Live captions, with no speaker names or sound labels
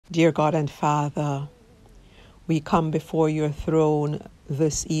Dear God and Father, we come before your throne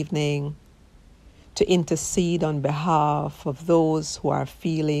this evening to intercede on behalf of those who are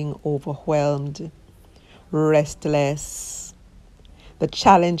feeling overwhelmed, restless. The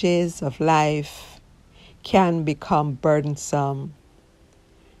challenges of life can become burdensome,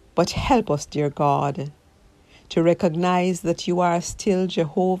 but help us, dear God, to recognize that you are still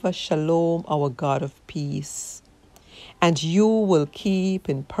Jehovah Shalom, our God of peace, and you will keep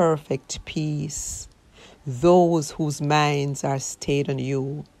in perfect peace those whose minds are stayed on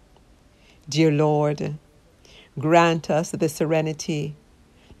you. Dear Lord, grant us the serenity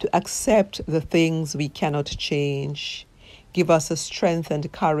to accept the things we cannot change. Give us the strength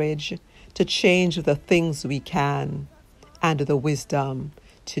and courage to change the things we can, and the wisdom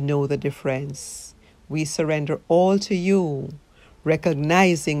to know the difference. We surrender all to you,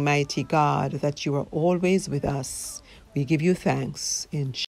 recognizing, mighty God, that you are always with us. We give you thanks in